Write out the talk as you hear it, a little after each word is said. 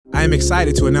I am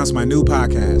excited to announce my new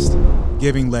podcast,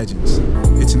 Giving Legends.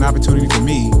 It's an opportunity for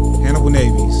me, Hannibal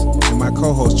Navies, and my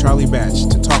co-host Charlie Batch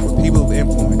to talk with people of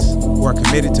influence who are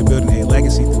committed to building a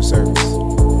legacy through service.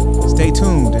 Stay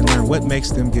tuned and learn what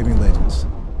makes them Giving Legends.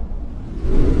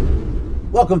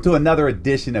 Welcome to another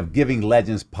edition of Giving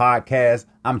Legends podcast.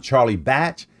 I'm Charlie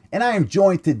Batch, and I am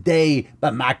joined today by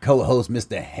my co-host,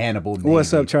 Mr. Hannibal Navies.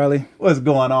 What's up, Charlie? What's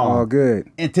going on? All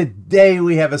good. And today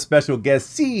we have a special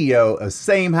guest, CEO of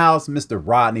Same House, Mr.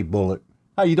 Rodney Bullard.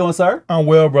 How you doing, sir? I'm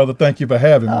well, brother. Thank you for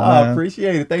having me, man. I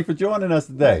appreciate it. Thanks for joining us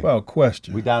today. Well,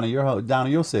 question. We down in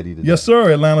your city today. Yes,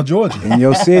 sir. Atlanta, Georgia. In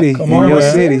your city. Come on, in your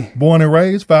man. city. Born and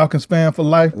raised, Falcons fan for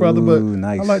life, brother. Ooh, but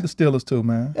nice. I like the Steelers too,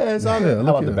 man. Yeah, it's all good.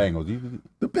 How about the Bengals?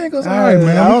 The Bengals, all right,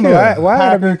 man. I don't know.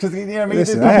 Why? Because you know what I mean?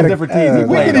 Listen, There's different teams.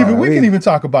 We can even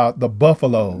talk about the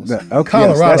Buffaloes. Okay,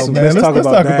 Colorado, yes, man. Let's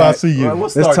talk about CU. Well, we'll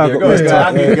start there. Go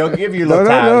ahead. I'll give you a little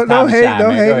time. Don't hate.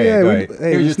 Don't hate. Go ahead.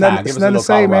 Hey, Here's it's your time. nothing to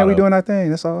say, man. We doing our thing.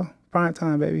 That's all. Prime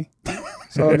time, baby.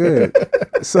 It's all good.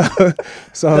 So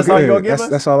That's all you gonna give us?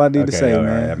 That's all I need to say, all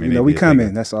man. right. I mean, we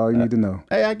coming. That's all you need to know.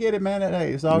 Hey, I get it, man.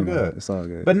 Hey, it's all good. It's all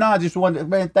good. But no, I just wanted,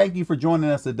 man, thank you for joining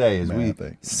us today as Man,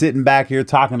 we sitting back here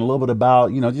talking a little bit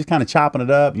about, just kind of chopping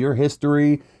it up, your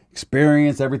history,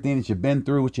 experience, everything that you've been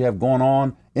through, what you have going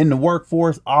on in the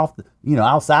workforce,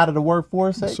 outside of the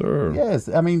workforce. Yes, sir. Yes.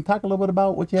 I mean, talk a little bit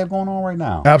about what you have going on right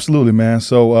now. Absolutely, man.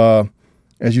 So,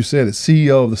 as you said, it's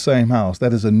CEO of the Same House.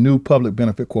 That is a new public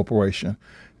benefit corporation.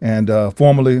 And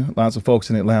formerly, lots of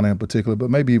folks in Atlanta in particular, but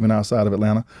maybe even outside of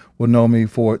Atlanta, would know me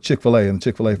for Chick-fil-A and the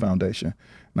Chick-fil-A Foundation.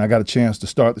 And I got a chance to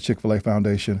start the Chick-fil-A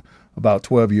Foundation about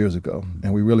 12 years ago.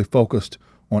 And we really focused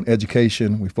on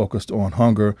education, we focused on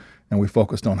hunger, and we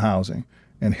focused on housing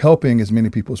and helping as many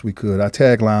people as we could. Our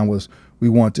tagline was, we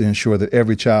want to ensure that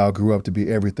every child grew up to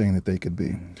be everything that they could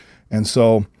be. And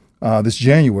so this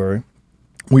January,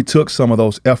 we took some of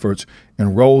those efforts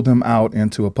and rolled them out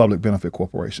into a public benefit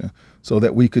corporation so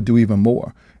that we could do even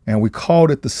more. And we called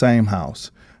it the Same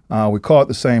House. We called it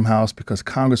the Same House because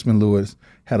Congressman Lewis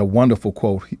had a wonderful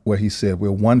quote where he said,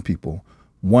 we're one people,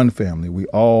 one family. We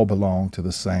all belong to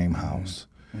the same house.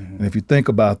 Mm-hmm. And if you think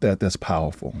about that, that's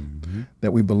powerful,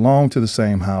 that we belong to the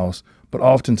same house, but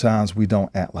oftentimes we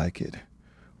don't act like it.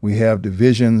 We have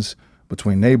divisions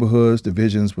between neighborhoods,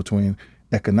 divisions between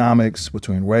economics,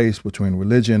 between race, between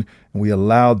religion, and we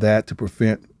allow that to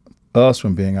prevent us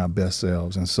from being our best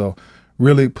selves. And so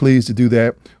really pleased to do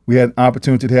that. We had an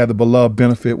opportunity to have the Beloved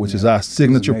Benefit, which is our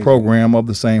signature program of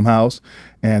the Same House.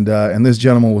 And this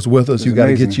gentleman was with us. You got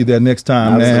to get you there next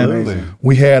time, Absolutely.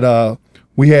 man.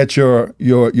 We had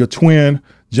your twin,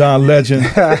 John Legend,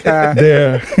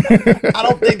 there. I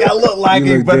don't think I look like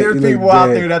him, but there's people out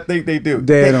there that think they do.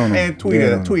 Dead on him.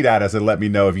 And tweet at us and let me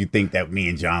know if you think that me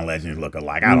and John Legend look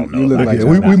alike. I don't know. You look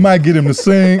like we might get him to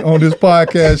sing on this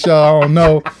podcast, y'all. I don't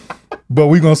know, but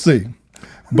we're going to see.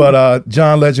 But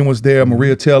John Legend was there.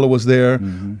 Maria Taylor was there.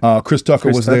 Chris Tucker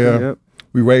was there. Yep.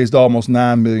 We raised almost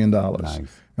 $9 million. Nice.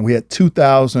 And we had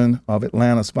 2,000 of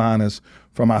Atlanta's finest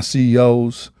from our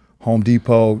CEOs, Home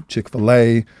Depot,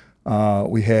 Chick-fil-A.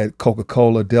 We had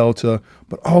Coca-Cola, Delta,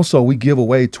 but also we give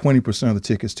away 20% of the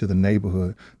tickets to the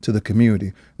neighborhood, to the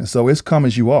community. And so it's come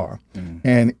as you are.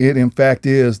 And it, in fact,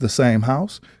 is the Same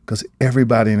House because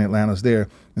everybody in Atlanta is there.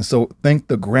 And so think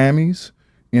the Grammys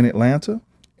in Atlanta,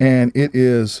 and it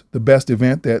is the best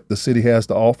event that the city has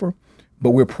to offer.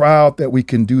 But we're proud that we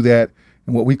can do that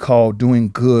in what we call doing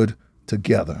good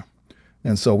together.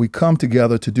 And so we come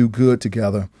together to do good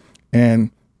together. And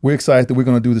we're excited that we're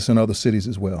going to do this in other cities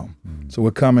as well. So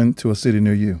we're coming to a city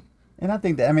near you. And I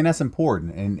think that's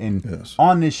important. And Yes.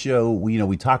 on this show,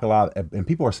 we talk a lot, and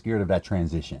people are scared of that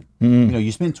transition.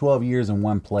 You spent 12 years in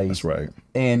one place. That's right.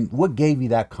 And what gave you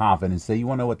that confidence? Say, you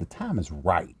want to know what the time is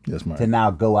right Yes, ma'am. to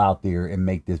now go out there and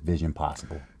make this vision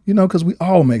possible. Because we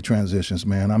all make transitions,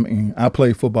 man. I mean, I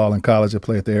played football in college. I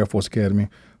played at the Air Force Academy,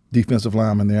 defensive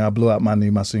lineman there. I blew out my knee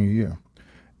my senior year.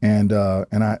 And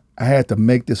I had to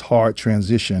make this hard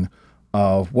transition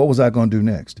of what was I going to do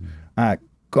next. I had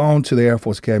gone to the Air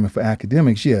Force Academy for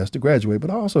academics, yes, to graduate,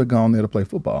 but I also had gone there to play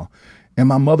football. And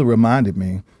my mother reminded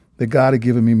me that God had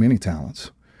given me many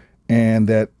talents and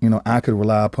that, I could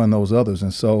rely upon those others.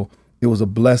 And so it was a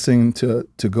blessing to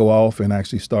go off and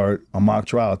actually start a mock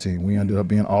trial team. We ended up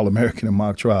being All-American in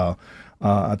mock trial.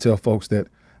 I tell folks that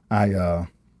I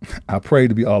prayed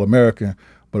to be All-American,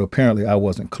 but apparently I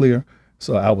wasn't clear.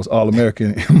 So I was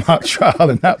All-American in mock trial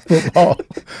and not football,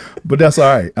 but that's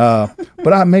all right.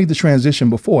 But I made the transition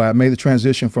before. I made the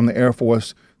transition from the Air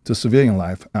Force to civilian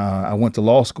life. I went to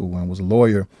law school and was a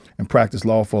lawyer and practiced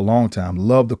law for a long time,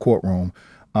 loved the courtroom.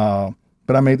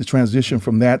 But I made the transition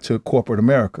from that to corporate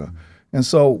America. And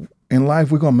so in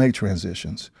life, we're going to make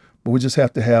transitions, but we just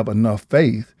have to have enough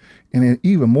faith. And then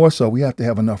even more so, we have to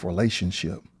have enough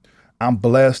relationship. I'm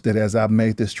blessed that as I've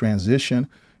made this transition,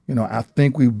 I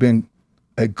think we've been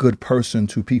a good person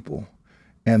to people.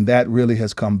 And that really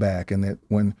has come back. And that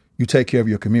when you take care of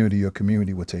your community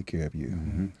will take care of you.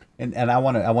 Mm-hmm. And I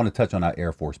want to touch on that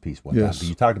Air Force piece one time.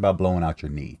 You talked about blowing out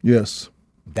your knee. Yes.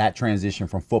 That transition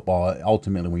from football,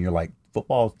 ultimately, when you're like,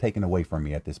 football's taken away from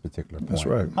me at this particular point. That's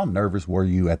right. How nervous were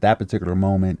you at that particular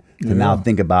moment to now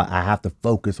think about, I have to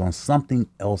focus on something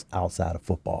else outside of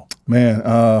football?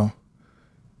 Man,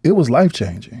 it was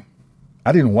life-changing.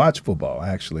 I didn't watch football,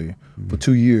 actually, for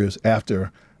 2 years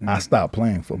after I stopped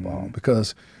playing football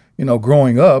because,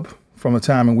 growing up from a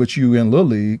time in which you in Little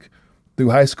League, through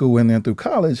high school and then through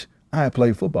college, I had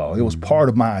played football. It was part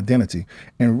of my identity.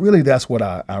 And really that's what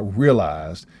I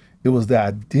realized. It was the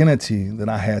identity that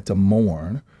I had to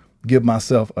mourn, give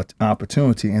myself an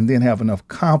opportunity, and then have enough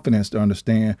confidence to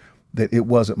understand that it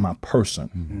wasn't my person.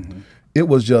 Mm-hmm. It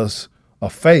was just a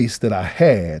face that I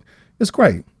had. It's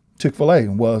great. Chick-fil-A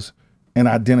was an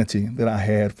identity that I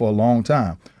had for a long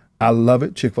time. I love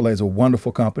it. Chick-fil-A is a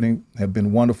wonderful company, have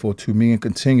been wonderful to me and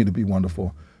continue to be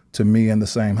wonderful to me in the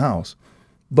same house.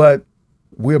 But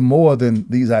we're more than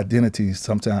these identities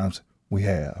sometimes we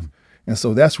have. And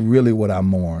so that's really what I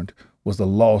mourned, was the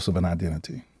loss of an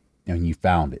identity. And you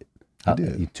found it. I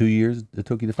did. 2 years it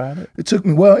took you to find it? It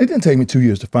didn't take me 2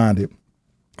 years to find it.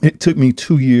 It took me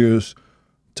 2 years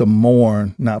to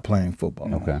mourn not playing football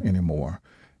anymore.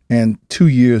 And 2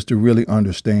 years to really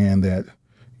understand that,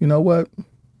 you know what,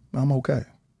 I'm okay.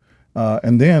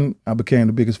 And then I became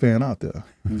the biggest fan out there.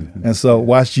 And so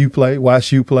watch you play.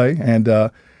 And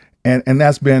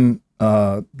that's been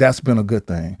a good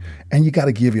thing. And you got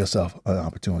to give yourself an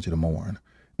opportunity to mourn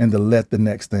and to let the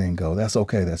next thing go. That's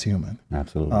okay. That's human.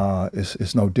 Absolutely.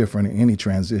 It's no different in any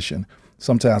transition.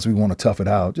 Sometimes we want to tough it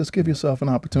out. Just give yourself an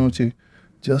opportunity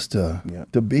just to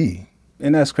be.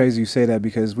 And that's crazy you say that,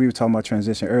 because we were talking about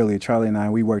transition earlier. Charlie and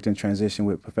I, we worked in transition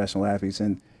with professional athletes,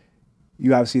 and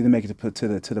you obviously didn't make it to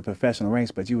the professional ranks,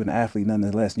 but you were an athlete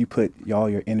nonetheless. You put all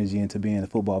your energy into being a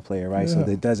football player, right? Yeah. So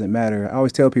it doesn't matter. I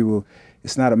always tell people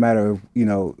it's not a matter of,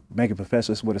 making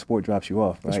professional. It's where the sport drops you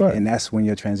off, right? That's right. And that's when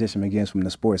your transition begins from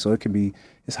the sport. So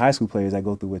it's high school players that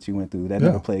go through what you went through that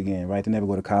never play again, right? They never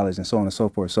go to college and so on and so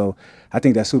forth. So I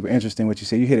think that's super interesting what you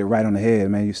say. You hit it right on the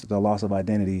head, man. The loss of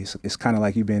identity. It's kind of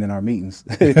like you've been in our meetings.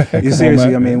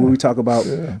 Seriously, when we talk about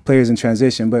players in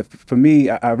transition. But for me,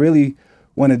 I really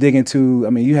want to dig into,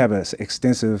 you have an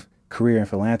extensive career in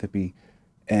philanthropy,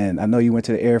 and I know you went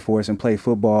to the Air Force and played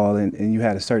football, and you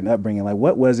had a certain upbringing. Like,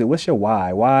 what was it? What's your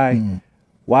why?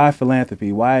 Why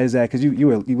philanthropy? Why is that? Because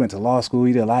you went to law school,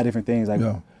 you did a lot of different things. Like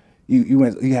you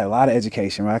had a lot of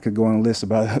education, right? I could go on a list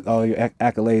about all your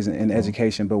accolades in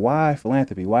education, but why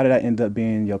philanthropy? Why did that end up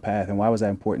being your path, and why was that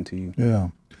important to you? Yeah.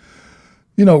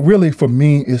 Really for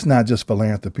me, it's not just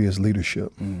philanthropy, it's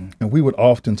leadership. And we would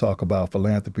often talk about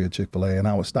philanthropy at Chick-fil-A, and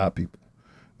I would stop people.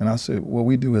 And I said, what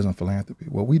we do isn't philanthropy.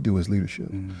 What we do is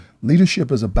leadership.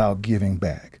 Leadership is about giving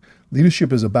back.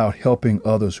 Leadership is about helping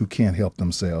others who can't help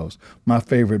themselves. My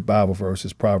favorite Bible verse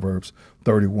is Proverbs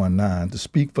 31:9, to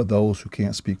speak for those who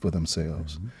can't speak for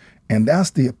themselves. And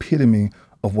that's the epitome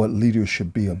of what leaders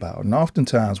should be about. And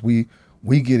oftentimes we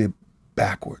get it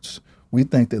backwards. We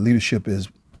think that leadership is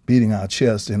beating our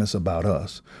chest and it's about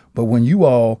us. But when you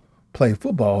all play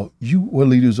football, you were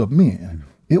leaders of men.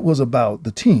 It was about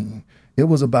the team. It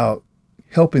was about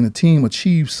helping the team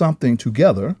achieve something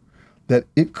together that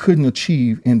it couldn't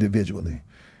achieve individually.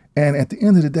 And at the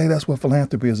end of the day, that's what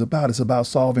philanthropy is about. It's about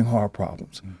solving hard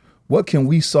problems. What can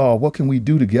we solve? What can we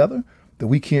do together that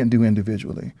we can't do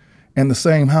individually? And the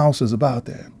same house is about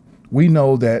that. We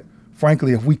know that,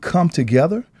 frankly, if we come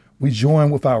together, we join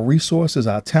with our resources,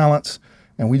 our talents,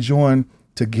 and we join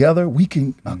together, we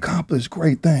can accomplish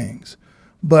great things.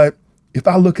 But if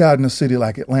I look out in a city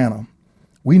like Atlanta,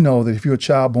 we know that if you're a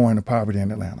child born into poverty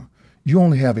in Atlanta, you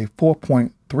only have a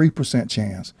 4.3%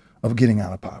 chance of getting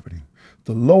out of poverty,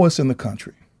 the lowest in the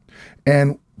country.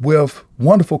 And with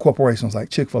wonderful corporations like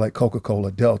Chick-fil-A,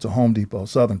 Coca-Cola, Delta, Home Depot,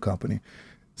 Southern Company,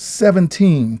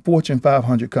 17 Fortune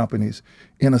 500 companies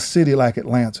in a city like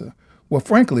Atlanta, well,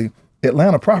 frankly,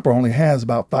 Atlanta proper only has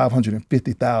about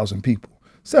 550,000 people.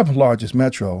 Seventh largest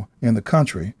metro in the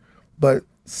country, but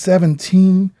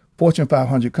 17 Fortune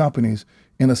 500 companies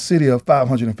in a city of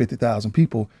 550,000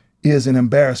 people is an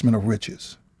embarrassment of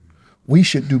riches. We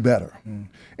should do better.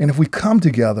 And if we come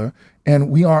together,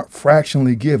 and we aren't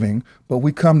fractionally giving, but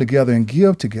we come together and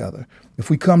give together,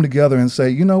 if we come together and say,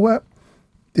 you know what,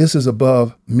 this is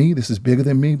above me, this is bigger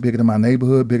than me, bigger than my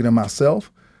neighborhood, bigger than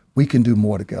myself, we can do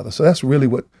more together. So that's really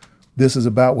what this is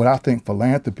about what I think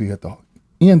philanthropy at the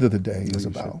end of the day is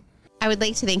about. I would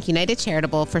like to thank United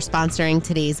Charitable for sponsoring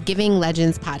today's Giving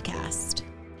Legends podcast.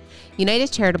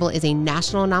 United Charitable is a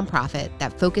national nonprofit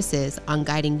that focuses on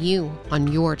guiding you on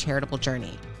your charitable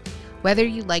journey. Whether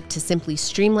you like to simply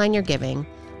streamline your giving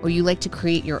or you like to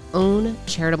create your own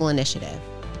charitable initiative,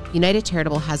 United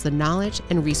Charitable has the knowledge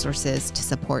and resources to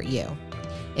support you.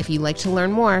 If you'd like to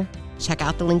learn more, check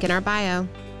out the link in our bio.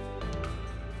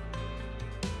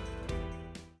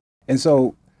 And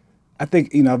so I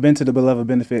think, I've been to the Beloved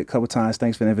Benefit a couple times.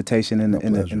 Thanks for the invitation and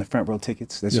the front row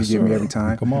tickets that you give me every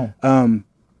time. Come on.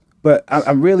 But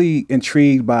I'm really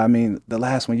intrigued by, the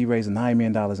last one, you raised $9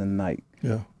 million in a night.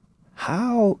 Yeah.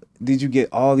 How did you get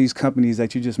all these companies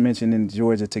that you just mentioned in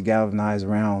Georgia to galvanize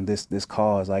around this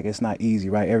cause? Like, it's not easy,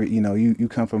 right? You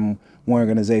come from one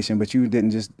organization, but you didn't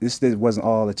this wasn't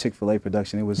all a Chick-fil-A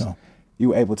production. It was, you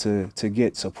were able to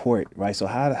get support, right? So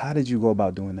how did you go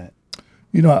about doing that?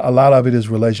 A lot of it is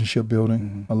relationship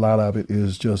building. A lot of it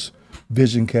is just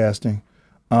vision casting.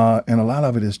 And a lot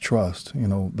of it is trust.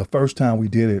 The first time we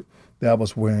did it, that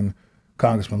was when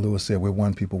Congressman Lewis said, we're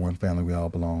one people, one family. We all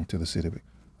belong to the city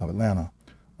of Atlanta,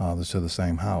 to the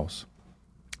same house.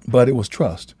 But it was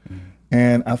trust.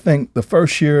 And I think the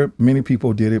first year, many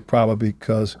people did it probably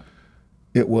because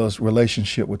it was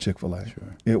relationship with Chick-fil-A.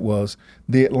 Sure. It was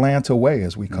the Atlanta way,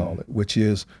 as we call it, which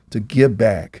is to give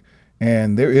back.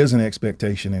 And there is an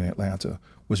expectation in Atlanta,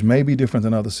 which may be different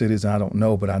than other cities, I don't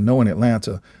know, but I know in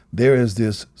Atlanta, there is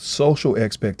this social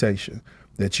expectation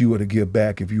that you are to give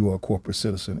back if you are a corporate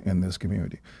citizen in this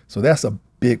community. So that's a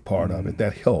big part of it.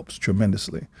 That helps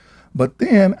tremendously. But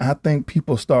then I think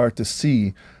people start to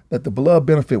see that the Beloved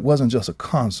Benefit wasn't just a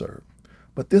concert,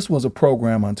 but this was a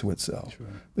program unto itself. Sure.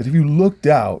 That if you looked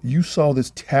out, you saw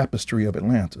this tapestry of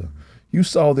Atlanta. You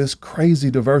saw this crazy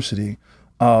diversity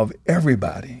of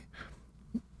everybody.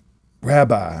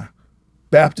 Rabbi,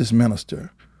 Baptist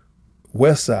minister,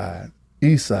 West Side,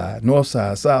 East Side, North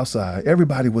Side, South Side,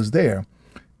 everybody was there.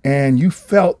 And you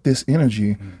felt this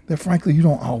energy that frankly you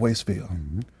don't always feel.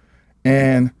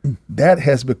 And that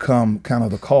has become kind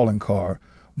of the calling card.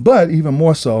 But even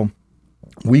more so,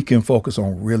 we can focus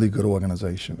on really good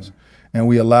organizations. And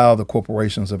we allow the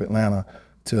corporations of Atlanta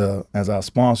to, as our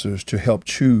sponsors, to help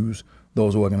choose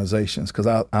those organizations. Because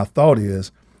our thought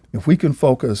is, if we can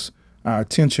focus our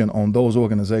attention on those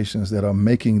organizations that are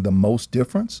making the most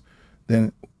difference,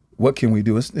 then what can we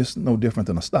do? It's no different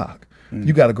than a stock. If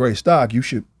you got a great stock, you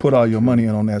should put all your money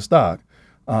in on that stock.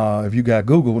 If you got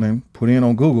Google, then put in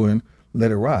on Google and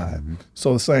let it ride.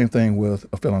 So the same thing with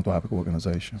a philanthropic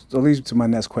organization. So it leads to my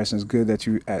next question. It's good that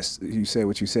you said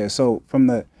what you said. So from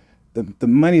the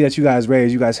money that you guys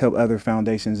raise, you guys help other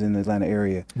foundations in the Atlanta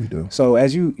area. We do. So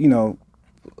as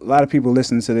a lot of people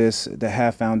listening to this that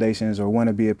have foundations or want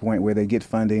to be at a point where they get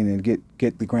funding and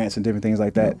get the grants and different things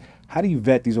like that. How do you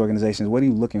vet these organizations? What are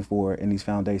you looking for in these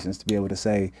foundations to be able to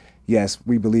say, yes,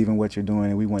 we believe in what you're doing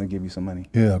and we want to give you some money?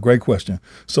 Yeah, great question.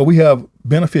 So we have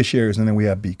beneficiaries and then we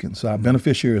have beacons. So our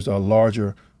beneficiaries are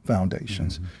larger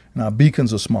foundations and our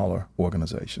beacons are smaller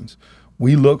organizations.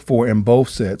 We look for, in both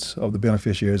sets of the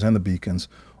beneficiaries and the beacons,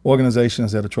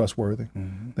 organizations that are trustworthy,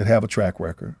 that have a track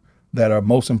record, that are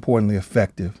most importantly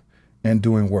effective in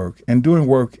doing work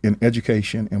in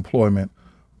education, employment,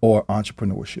 or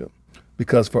entrepreneurship.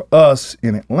 Because for us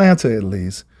in Atlanta, at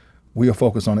least, we are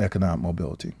focused on economic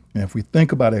mobility. And if we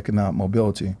think about economic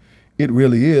mobility, it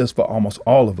really is for almost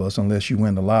all of us, unless you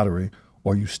win the lottery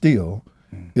or you steal,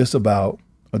 it's about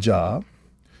a job,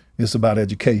 it's about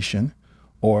education,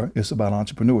 or it's about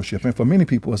entrepreneurship. And for many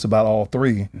people, it's about all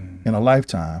three in a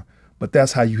lifetime. But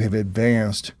that's how you have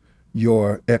advanced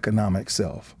your economic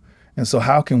self. And so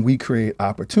how can we create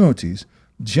opportunities,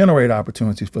 generate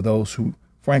opportunities for those who,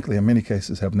 frankly, in many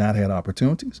cases have not had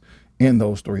opportunities in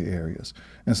those three areas?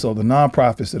 And so the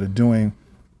nonprofits that are doing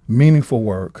meaningful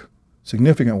work,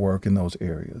 significant work in those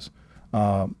areas,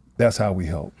 that's how we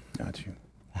help. Got you.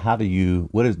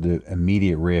 What is the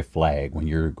immediate red flag when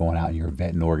you're going out and you're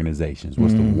vetting organizations?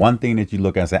 What's the one thing that you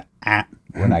look at and say,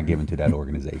 we're not giving to that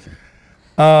organization?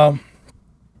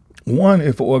 One,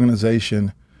 if an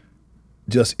organization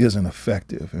just isn't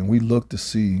effective, and we look to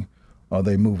see, are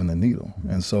they moving the needle?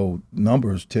 And so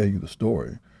numbers tell you the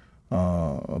story.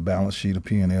 A balance sheet, a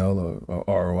P&L, or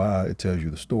ROI, it tells you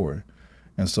the story.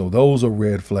 And so those are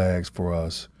red flags for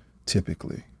us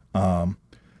typically.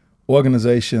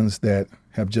 Organizations that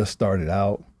have just started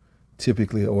out,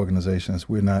 typically organizations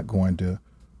we're not going to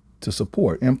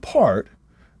support, in part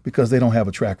because they don't have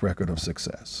a track record of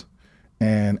success.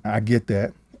 And I get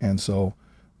that. And so,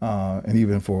 and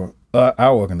even for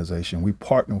our organization, we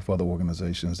partner with other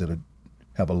organizations that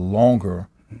have a longer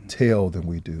tail than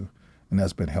we do. and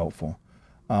that's been helpful.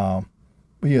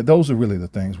 But yeah, those are really the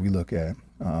things we look at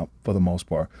for the most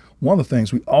part. One of the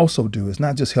things we also do is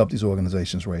not just help these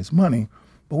organizations raise money,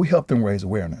 but we help them raise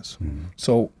awareness.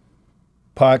 So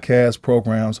podcasts,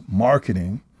 programs,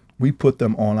 marketing, we put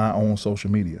them on our own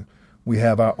social media. We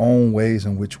have our own ways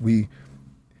in which we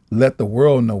let the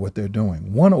world know what they're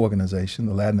doing. One organization,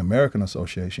 the Latin American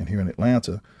Association here in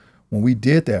Atlanta, when we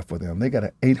did that for them, they got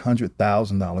an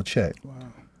 $800,000 check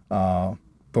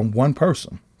from one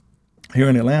person here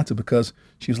in Atlanta because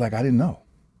she was like, I didn't know.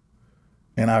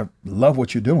 And I love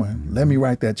what you're doing. Let me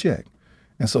write that check.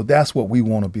 And so that's what we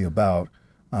want to be about.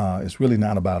 It's really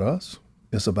not about us.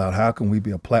 It's about how can we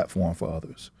be a platform for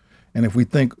others. And if we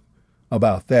think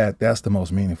about that, that's the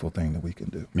most meaningful thing that we can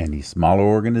do. And these smaller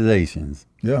organizations,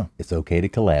 yeah, it's okay to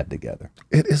collab together.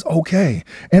 It is okay.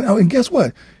 And guess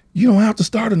what? You don't have to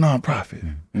start a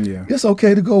nonprofit. Yeah. It's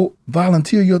okay to go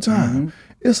volunteer your time.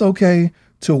 It's okay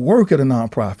to work at a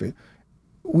nonprofit.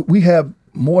 We have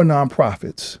more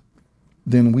nonprofits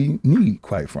than we need,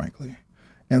 quite frankly.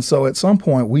 And so at some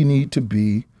point, we need to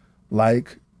be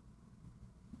like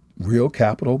real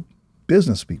capital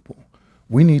business people.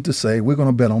 We need to say we're going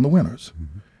to bet on the winners.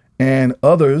 And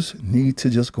others need to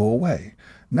just go away.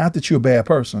 Not that you're a bad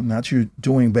person, not you're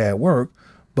doing bad work,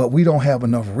 but we don't have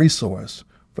enough resource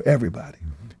for everybody.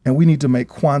 And we need to make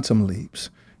quantum leaps.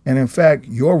 And in fact,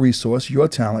 your resource, your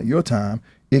talent, your time,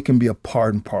 it can be a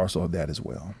part and parcel of that as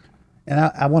well. And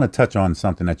I want to touch on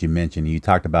something that you mentioned. You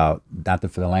talked about not the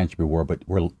philanthropy world, but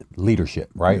leadership,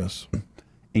 right? Yes. And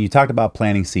you talked about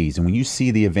planting seeds. And when you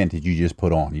see the event that you just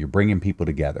put on, you're bringing people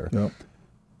together. Yep.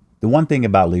 The one thing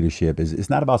about leadership is it's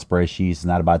not about spreadsheets. It's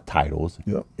not about titles.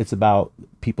 Yep. It's about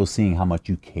people seeing how much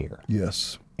you care.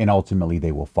 Yes. And ultimately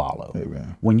they will follow.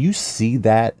 Amen. When you see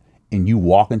that and you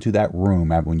walk into that room,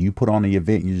 when you put on the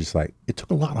event, you're just like, it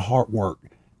took a lot of hard work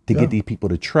to get these people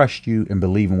to trust you and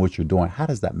believe in what you're doing. How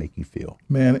does that make you feel?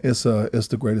 Man, it's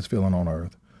the greatest feeling on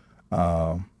earth.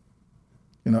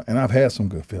 And I've had some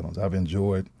good feelings. I've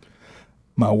enjoyed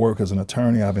my work as an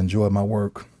attorney. I've enjoyed my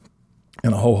work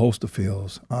in a whole host of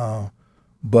fields.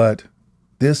 But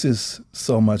this is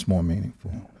so much more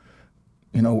meaningful.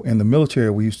 In the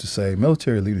military, we used to say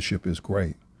military leadership is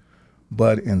great.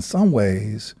 But in some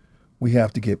ways, we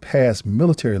have to get past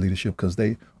military leadership because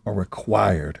they are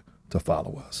required to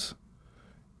follow us.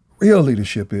 Real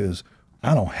leadership is,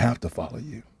 I don't have to follow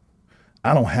you.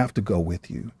 I don't have to go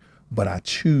with you, but I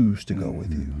choose to go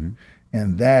with you.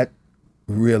 And that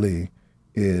really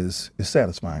is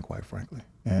satisfying, quite frankly.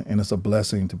 And it's a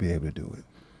blessing to be able to do it.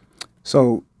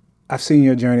 So I've seen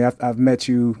your journey. I've met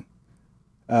you,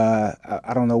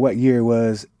 I don't know what year it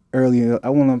was, probably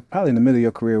in the middle of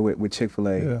your career with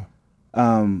Chick-fil-A.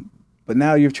 Yeah. But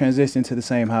now you've transitioned to the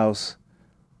same house.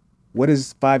 What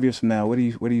is 5 years from now? Where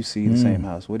do you see the same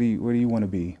house? Where do you want to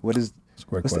be? What's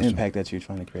the impact that you're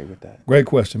trying to create with that? Great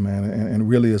question, man. And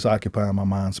really is occupying my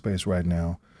mind space right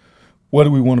now. What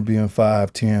do we want to be in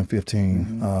 5, 10,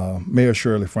 15? Mayor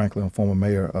Shirley Franklin, former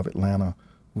mayor of Atlanta,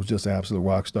 who's just an absolute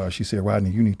rock star, she said, Rodney,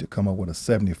 you need to come up with a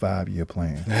 75-year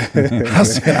plan. I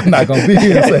said, I'm not going to be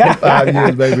here in 75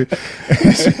 years, baby.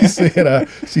 And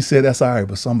she said, that's all right,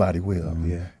 but somebody will.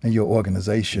 Yeah. And your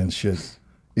organization should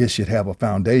have a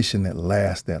foundation that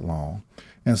lasts that long.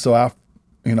 And so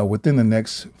within the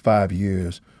next 5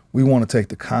 years, we want to take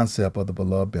the concept of the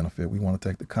beloved benefit. We want to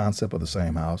take the concept of the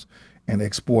same house and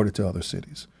export it to other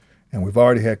cities. And we've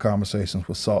already had conversations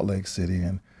with Salt Lake City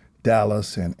and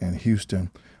Dallas and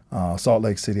Houston. Salt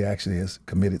Lake City actually has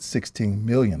committed $16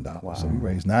 million. Wow. So we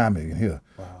raised $9 million here.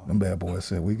 Wow. Them bad boys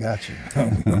said, we got you.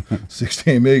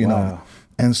 $16 million. Wow.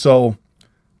 And so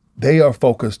they are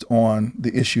focused on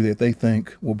the issue that they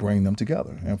think will bring them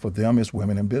together. And for them, it's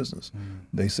women in business.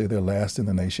 They say they're last in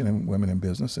the nation in women in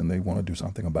business, and they want to do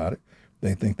something about it.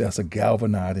 They think that's a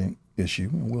galvanizing issue,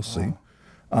 and we'll see.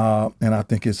 And I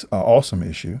think it's an awesome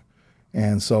issue.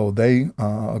 And so they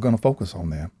are going to focus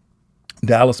on that.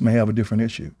 Dallas may have a different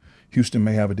issue. Houston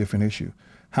may have a different issue.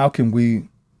 How can we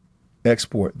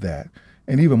export that?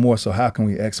 And even more so, how can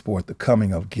we export the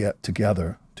coming of get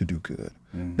together to do good?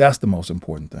 That's the most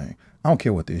important thing. I don't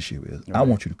care what the issue is. Right. I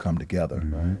want you to come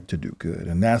together to do good.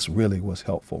 And that's really what's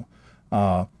helpful.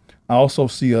 I also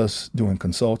see us doing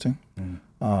consulting,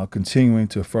 continuing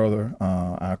to further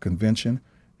our convention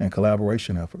and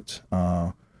collaboration efforts.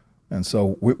 And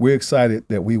so we're excited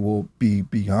that we will be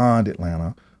beyond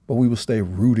Atlanta, but we will stay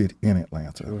rooted in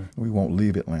Atlanta. Sure. We won't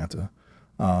leave Atlanta.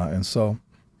 And so,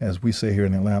 as we say here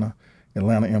in Atlanta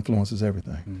influences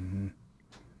everything.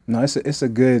 No, it's a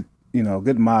good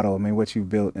model. I mean, what you've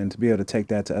built, and to be able to take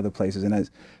that to other places. And that's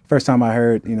first time I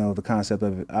heard, the concept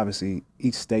of it. Obviously,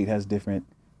 each state has different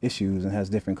issues and has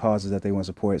different causes that they want to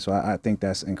support. So I think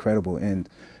that's incredible. And,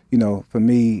 for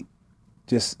me,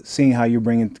 just seeing how you're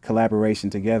bringing collaboration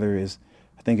together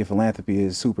I think in philanthropy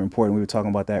is super important. We were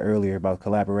talking about that earlier about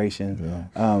collaboration.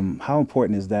 Yeah. How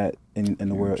important is that in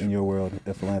the world, in your world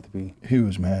of philanthropy?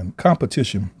 Huge, man.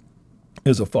 Competition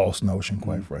is a false notion,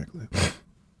 quite frankly.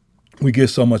 We get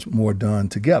so much more done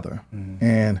together.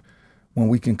 And when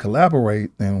we can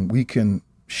collaborate, then we can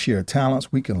share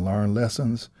talents, we can learn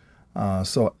lessons.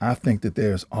 So I think that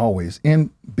there's always, in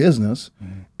business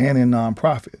and in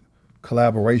nonprofit,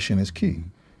 collaboration is key.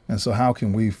 And so how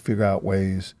can we figure out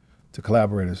ways to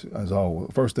collaborate as all?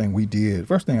 First thing I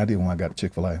did when I got to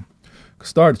Chick-fil-A,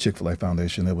 started the Chick-fil-A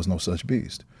Foundation, there was no such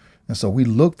beast. And so we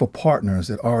looked for partners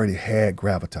that already had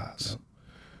gravitas. Yep.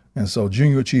 And so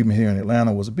Junior Achievement here in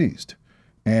Atlanta was a beast.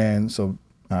 And so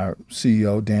our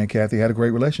CEO, Dan Cathy, had a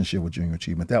great relationship with Junior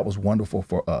Achievement. That was wonderful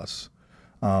for us.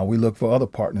 We looked for other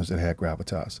partners that had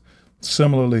gravitas.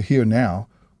 Similarly, here now,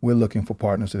 we're looking for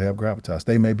partners that have gravitas.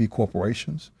 They may be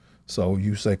corporations. So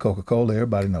you say Coca-Cola,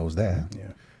 everybody knows that.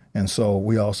 Yeah. And so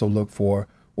we also look for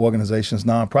organizations,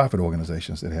 nonprofit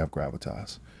organizations that have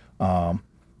gravitas.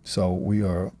 So we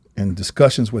are in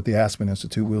discussions with the Aspen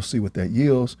Institute. We'll see what that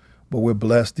yields, but we're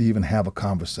blessed to even have a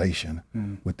conversation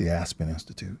with the Aspen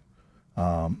Institute.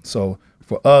 So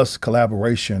for us,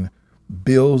 collaboration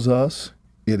builds us,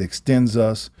 it extends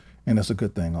us, and it's a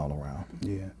good thing all around.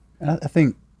 Yeah. And I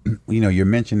think, you're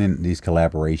mentioning these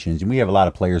collaborations, and we have a lot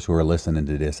of players who are listening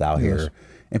to this out here,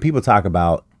 and people talk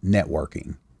about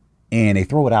networking, and they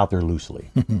throw it out there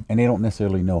loosely, and they don't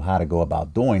necessarily know how to go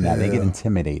about doing that. They get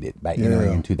intimidated by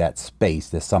entering into that space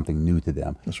that's something new to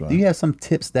them. That's right. Do you have some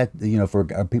tips that, for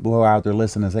people who are out there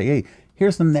listening and say, hey,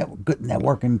 here's some good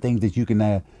networking things that you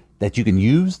can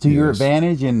use to your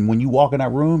advantage, and when you walk in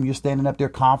that room, you're standing up there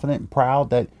confident and proud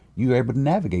that you're able to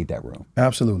navigate that room?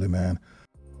 Absolutely, man.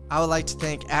 I would like to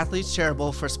thank Athletes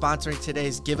Charitable for sponsoring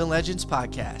today's Giving Legends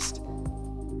podcast.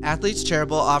 Athletes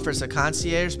Charitable offers a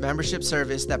concierge membership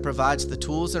service that provides the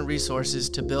tools and resources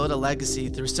to build a legacy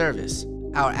through service.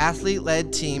 Our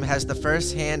athlete-led team has the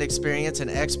first-hand experience and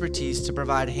expertise to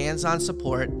provide hands-on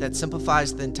support that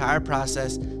simplifies the entire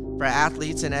process for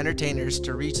athletes and entertainers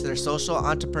to reach their social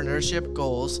entrepreneurship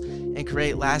goals and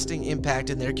create lasting impact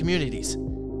in their communities.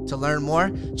 To learn more,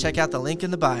 check out the link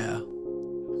in the bio.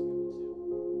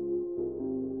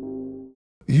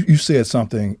 You said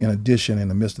something in addition in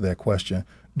the midst of that question,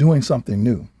 doing something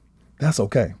new. That's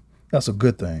okay. That's a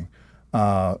good thing.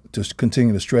 To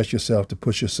continue to stretch yourself, to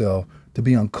push yourself, to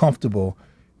be uncomfortable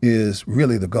is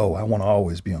really the goal. I want to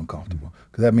always be uncomfortable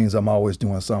because that means I'm always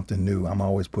doing something new. I'm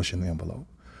always pushing the envelope.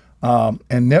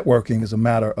 And networking is a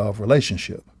matter of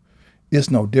relationship.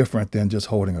 It's no different than just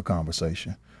holding a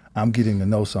conversation. I'm getting to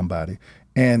know somebody.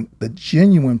 And the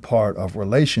genuine part of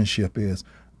relationship is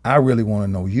I really want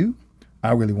to know you.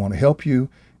 I really want to help you.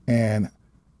 And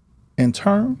in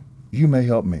turn, you may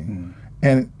help me.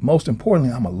 And most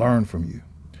importantly, I'm going to learn from you.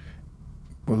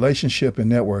 Relationship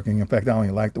and networking. In fact, I don't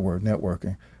even like the word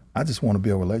networking. I just want to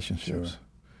build relationships. Sure.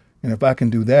 And if I can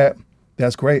do that,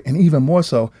 that's great. And even more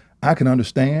so, I can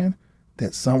understand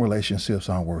that some relationships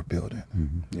aren't worth building.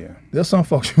 Yeah. There's some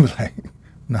folks who are like,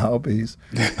 no, peace,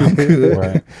 I'm good.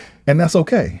 Right. And that's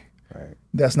okay. Right.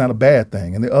 That's not a bad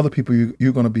thing. And the other people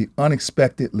you're going to be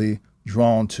unexpectedly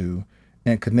drawn to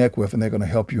and connect with, and they're going to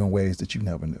help you in ways that you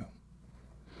never knew.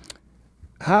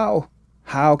 How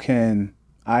can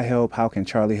I help? How can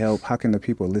Charlie help? How can the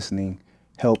people listening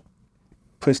help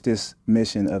push this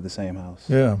mission of the Same House?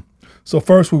 Yeah. So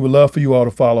first, we would love for you all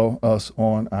to follow us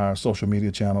on our social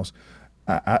media channels.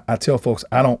 I tell folks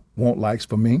I don't want likes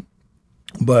for me,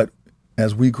 but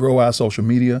as we grow our social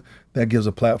media, that gives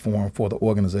a platform for the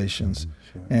organizations.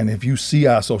 Sure. And if you see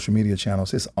our social media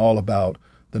channels, it's all about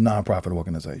the nonprofit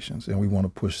organizations. And we want to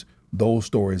push those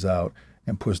stories out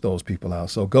and push those people out.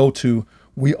 So go to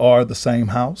We Are the Same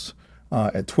House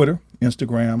at Twitter,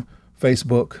 Instagram,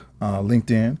 Facebook,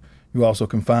 LinkedIn. You also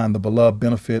can find the Beloved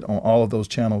Benefit on all of those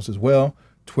channels as well.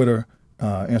 Twitter,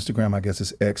 Instagram, I guess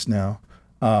it's X now,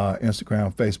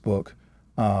 Instagram, Facebook,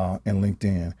 and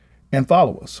LinkedIn. And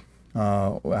follow us.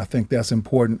 I think that's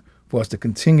important for us to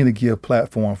continue to give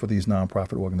platform for these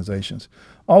nonprofit organizations.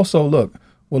 Also, look,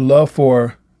 we'd love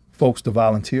for folks to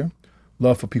volunteer,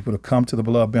 love for people to come to the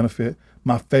Beloved Benefit.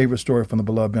 My favorite story from the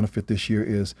Beloved Benefit this year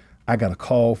is I got a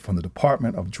call from the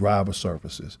Department of Driver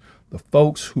Services, the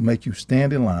folks who make you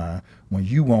stand in line when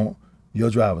you want your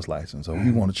driver's license or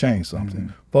you want to change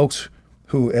something. Folks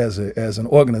who, as an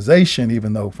organization,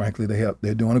 even though frankly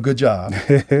they're doing a good job,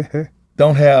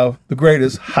 don't have the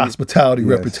greatest hospitality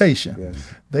reputation.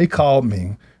 Yes. They called me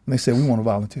and they said, we want to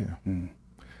volunteer.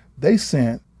 They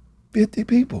sent 50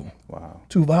 people Wow.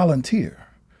 to volunteer,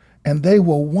 and they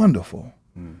were wonderful.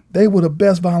 They were the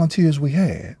best volunteers we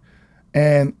had.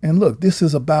 And look, this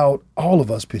is about all of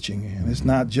us pitching in. It's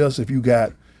not just if you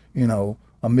got, $1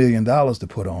 million to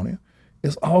put on it.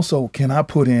 It's also, can I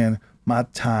put in my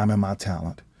time and my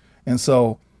talent? And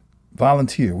so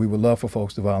volunteer. We would love for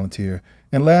folks to volunteer.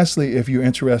 And lastly, if you're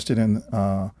interested in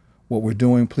what we're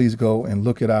doing, please go and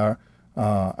look at our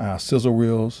sizzle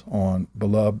reels on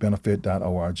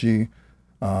belovedbenefit.org,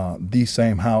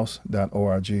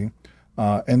 thesamehouse.org.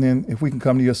 And then if we can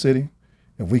come to your city,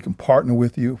 if we can partner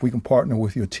with you, if we can partner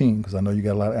with your team, because I know you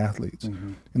got a lot of athletes.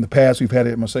 In the past, we've had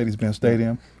it at Mercedes-Benz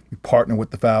Stadium. We partner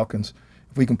with the Falcons.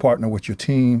 If we can partner with your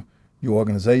team, your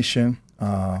organization,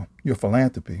 your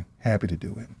philanthropy, happy to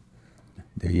do it.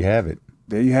 There you have it.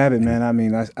 There you have it, man. I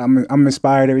mean, I'm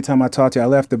inspired every time I talk to you. I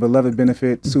left the Beloved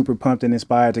Benefit super pumped and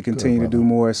inspired to continue to do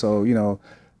more. So,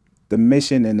 the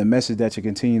mission and the message that you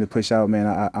continue to push out,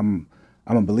 man, I'm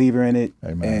a believer in it.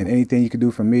 Amen. And anything you can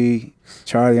do for me,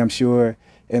 Charlie, I'm sure,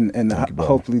 and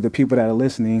hopefully the people that are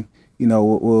listening,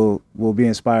 will be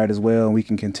inspired as well, and we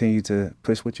can continue to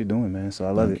push what you're doing, man. So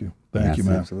I love it. Thank you,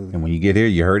 man. Absolutely. And when you get here,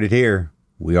 you heard it here.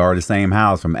 We are the same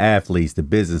house, from athletes to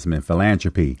businessmen,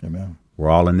 philanthropy. Amen. We're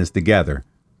all in this together.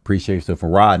 Appreciate you. So for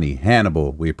Rodney,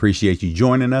 Hannibal, we appreciate you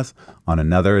joining us on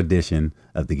another edition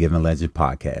of the Giving Legends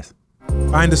podcast.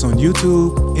 Find us on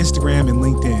YouTube, Instagram, and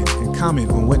LinkedIn, and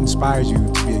comment on what inspires you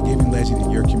to be a giving legend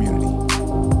in your community.